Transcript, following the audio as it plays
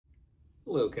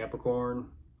Hello Capricorn,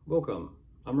 welcome.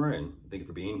 I'm Ryan, thank you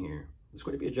for being here. It's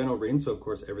going to be a general reading, so of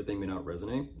course everything may not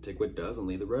resonate. Take what does and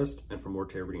leave the rest. And for more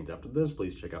tarot readings after this,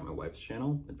 please check out my wife's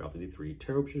channel and Val 33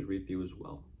 Tarot Pictures read for you as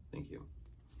well. Thank you.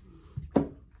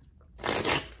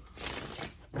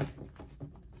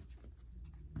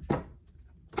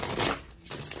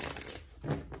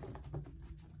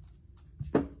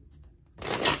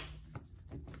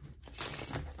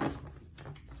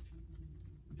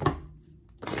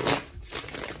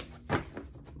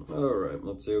 All right,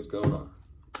 let's see what's going on.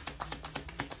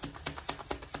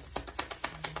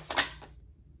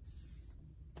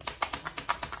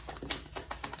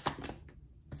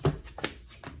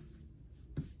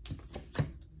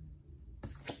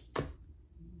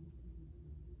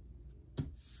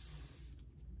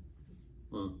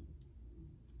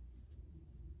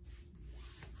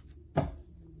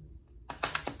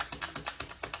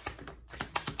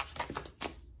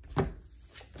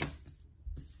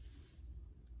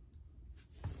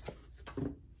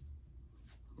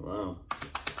 Wow.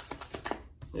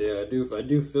 Yeah, I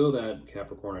do feel that,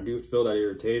 Capricorn. I do feel that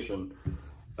irritation.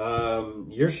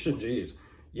 You're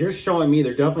showing me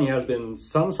there definitely has been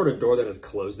some sort of door that has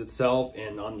closed itself,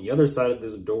 and on the other side of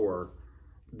this door,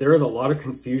 there is a lot of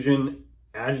confusion,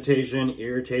 agitation,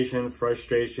 irritation,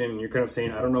 frustration. You're kind of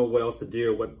saying, I don't know what else to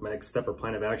do, what my next step or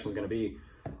plan of action is going to be.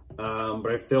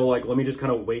 But I feel like, let me just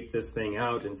kind of wait this thing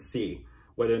out and see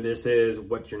whether this is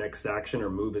what your next action or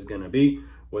move is going to be,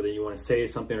 whether you want to say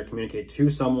something or communicate to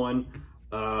someone.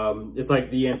 It's like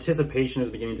the anticipation is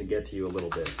beginning to get to you a little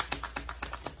bit.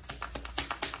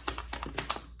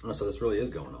 Oh, so this really is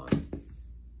going on.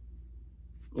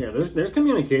 Yeah, there's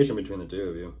communication between the two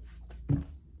of you.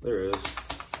 There is.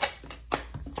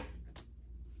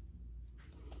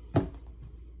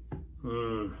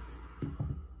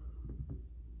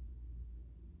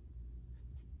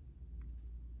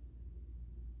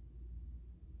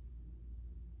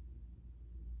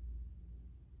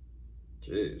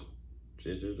 Jeez.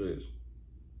 Jeez.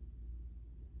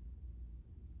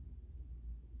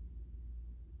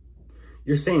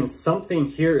 You're saying something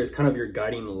here is kind of your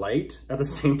guiding light. At the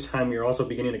same time, you're also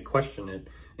beginning to question it.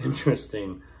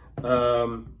 Interesting. It's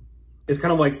kind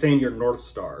of like saying your North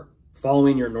Star,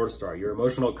 following your North Star, your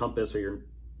emotional compass or your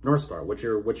North Star, what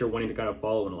you're wanting to kind of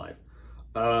follow in life.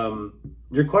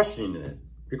 You're questioning it.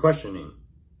 You're questioning.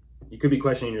 You could be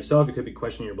questioning yourself. You could be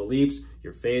questioning your beliefs,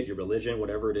 your faith, your religion,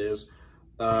 whatever it is.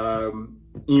 And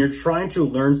you're trying to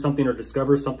learn something or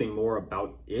discover something more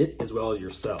about it as well as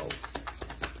yourself.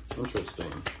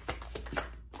 Interesting.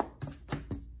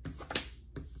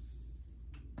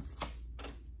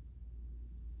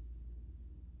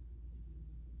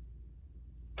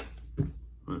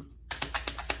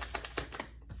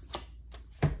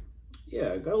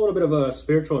 Yeah, got a little bit of a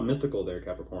spiritual and mystical there,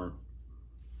 Capricorn.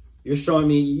 You're showing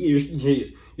me,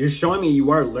 you're showing me you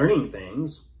are learning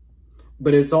things,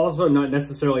 but it's also not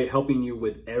necessarily helping you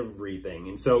with everything.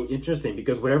 And so interesting,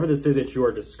 because whatever this is that you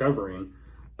are discovering,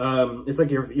 it's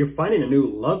like you're finding a new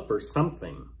love for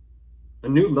something. A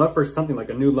new love for something,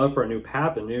 like a new love for a new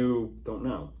path, a new, don't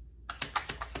know.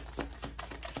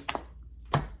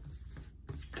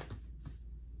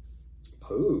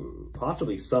 Ooh,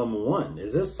 possibly someone.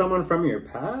 Is this someone from your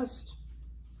past?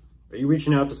 Are you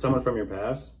reaching out to someone from your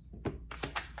past?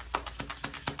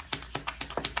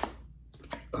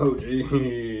 Oh,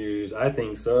 geez, I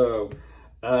think so.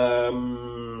 Oh,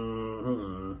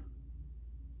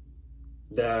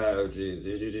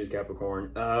 geez,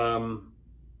 Capricorn. Don't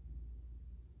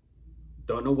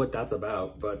know what that's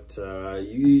about, but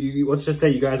let's just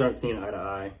say you guys aren't seeing eye to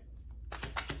eye.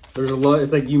 There's a lot.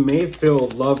 It's like you may feel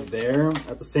love there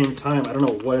at the same time. I don't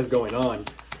know what is going on.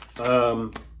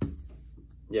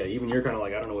 Yeah, even you're kind of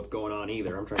like, I don't know what's going on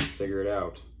either. I'm trying to figure it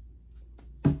out.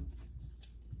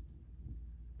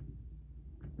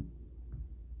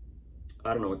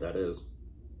 I don't know what that is.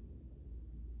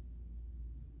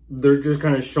 They're just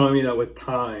kind of showing me that with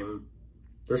time,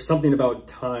 there's something about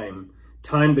time.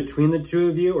 Time between the two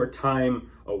of you, or time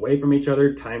away from each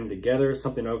other, time together,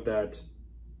 something of that.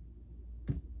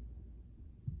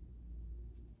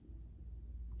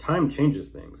 Time changes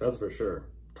things, that's for sure.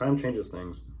 Time changes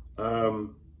things.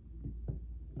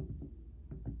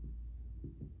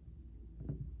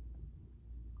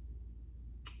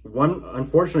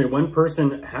 Unfortunately, one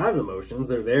person has emotions.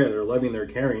 They're there, they're loving, they're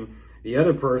caring. The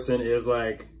other person is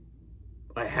like,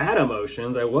 I had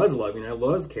emotions, I was loving, I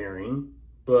was caring,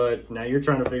 but now you're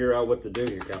trying to figure out what to do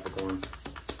here, Capricorn.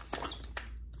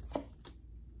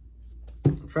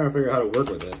 I'm trying to figure out how to work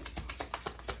with it.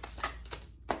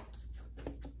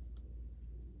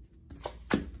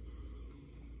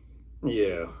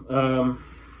 Yeah.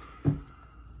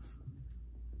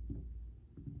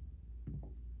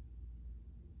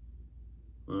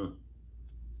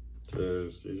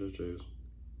 Choose, Jesus, choose.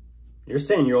 You're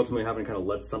saying you're ultimately having to kind of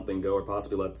let something go or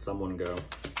possibly let someone go.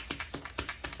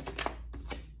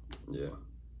 Yeah.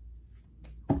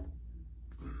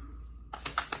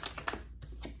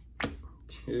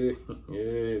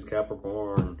 Jeez,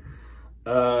 Capricorn.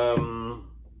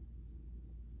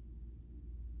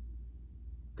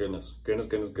 Goodness.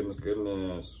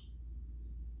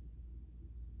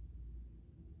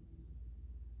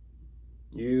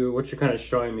 What you're kind of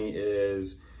showing me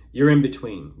is you're in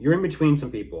between. You're in between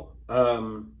some people.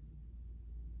 And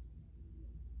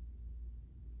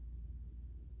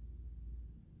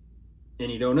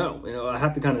you don't know. You know, I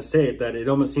have to kind of say it that it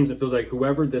almost seems, it feels like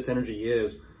whoever this energy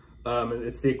is,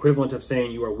 it's the equivalent of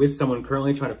saying you are with someone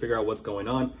currently trying to figure out what's going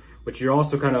on, but you're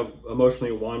also kind of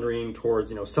emotionally wandering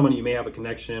towards, you know, someone you may have a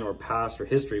connection or past or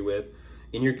history with,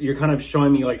 and you're kind of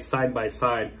showing me like side by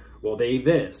side, well, they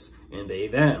this and they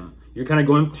them. You're kind of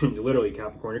going to literally,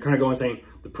 Capricorn, you're kind of going saying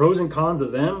the pros and cons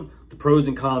of them, the pros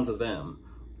and cons of them.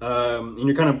 And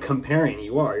you're kind of comparing,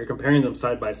 you're comparing them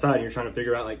side by side, and you're trying to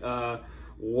figure out like,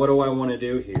 what do I want to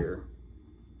do here?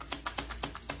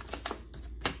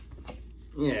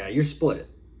 Yeah, you're split.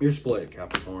 You're split,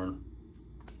 Capricorn.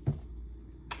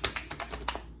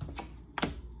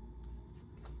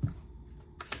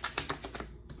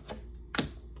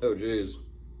 Oh, geez.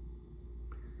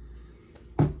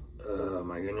 Oh,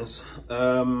 my goodness.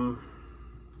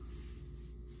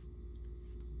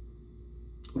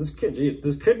 This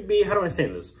could be, how do I say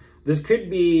this? This could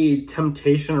be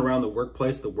temptation around the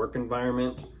workplace, the work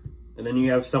environment. And then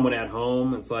you have someone at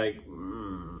home. It's like,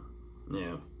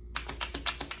 yeah.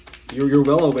 You're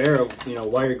well aware of, you know,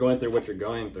 why you're going through what you're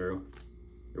going through.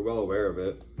 You're well aware of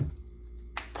it.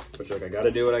 But you're like, I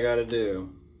gotta do what I gotta do.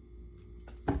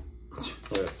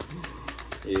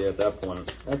 Yeah, at that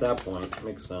point,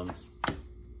 makes sense.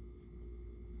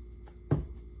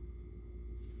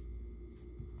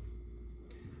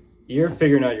 You're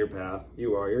figuring out your path.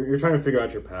 You are. You're trying to figure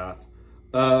out your path.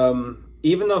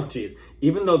 Even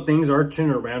though things are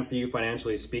turning around for you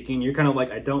financially speaking, you're kind of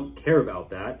like, I don't care about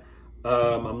that.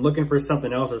 I'm looking for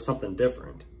something else or something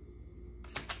different.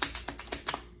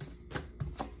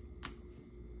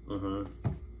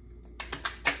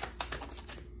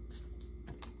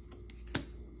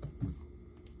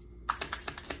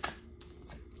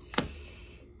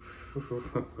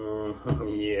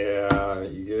 Yeah,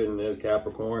 goodness,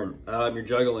 Capricorn. You're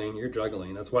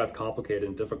juggling. That's why it's complicated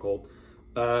and difficult.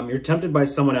 You're tempted by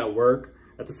someone at work.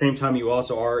 At the same time, you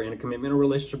also are in a commitment or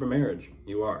relationship or marriage.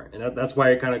 You are. And that's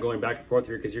why you're kind of going back and forth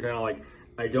here, because you're kind of like,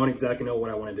 I don't exactly know what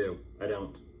I want to do. I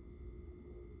don't.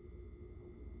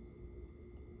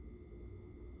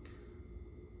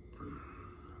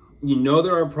 You know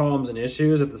there are problems and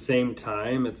issues. At the same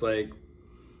time, it's like,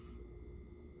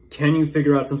 can you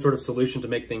figure out some sort of solution to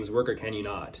make things work, or can you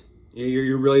not?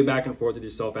 You're really back and forth with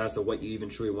yourself as to what you even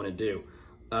truly want to do.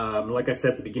 Like I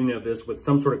said at the beginning of this, with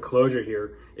some sort of closure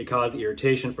here, it caused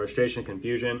irritation, frustration,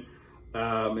 confusion.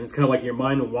 And it's kind of like your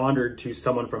mind wandered to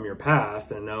someone from your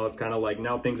past, and now it's kind of like,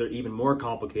 now things are even more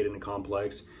complicated and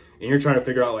complex, and you're trying to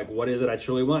figure out like, what is it I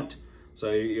truly want? So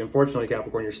unfortunately,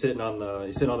 Capricorn, you're sitting on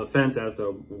the fence as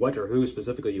to what or who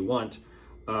specifically you want.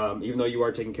 Even though you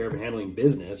are taking care of and handling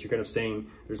business, you're kind of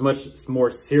saying there's much more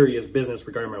serious business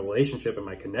regarding my relationship and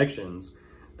my connections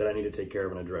that I need to take care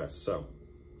of and address. So,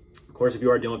 of course, if you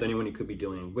are dealing with anyone you could be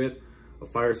dealing with, a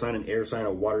fire sign, an air sign,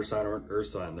 a water sign, or an earth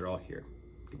sign, they're all here.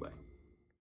 Goodbye.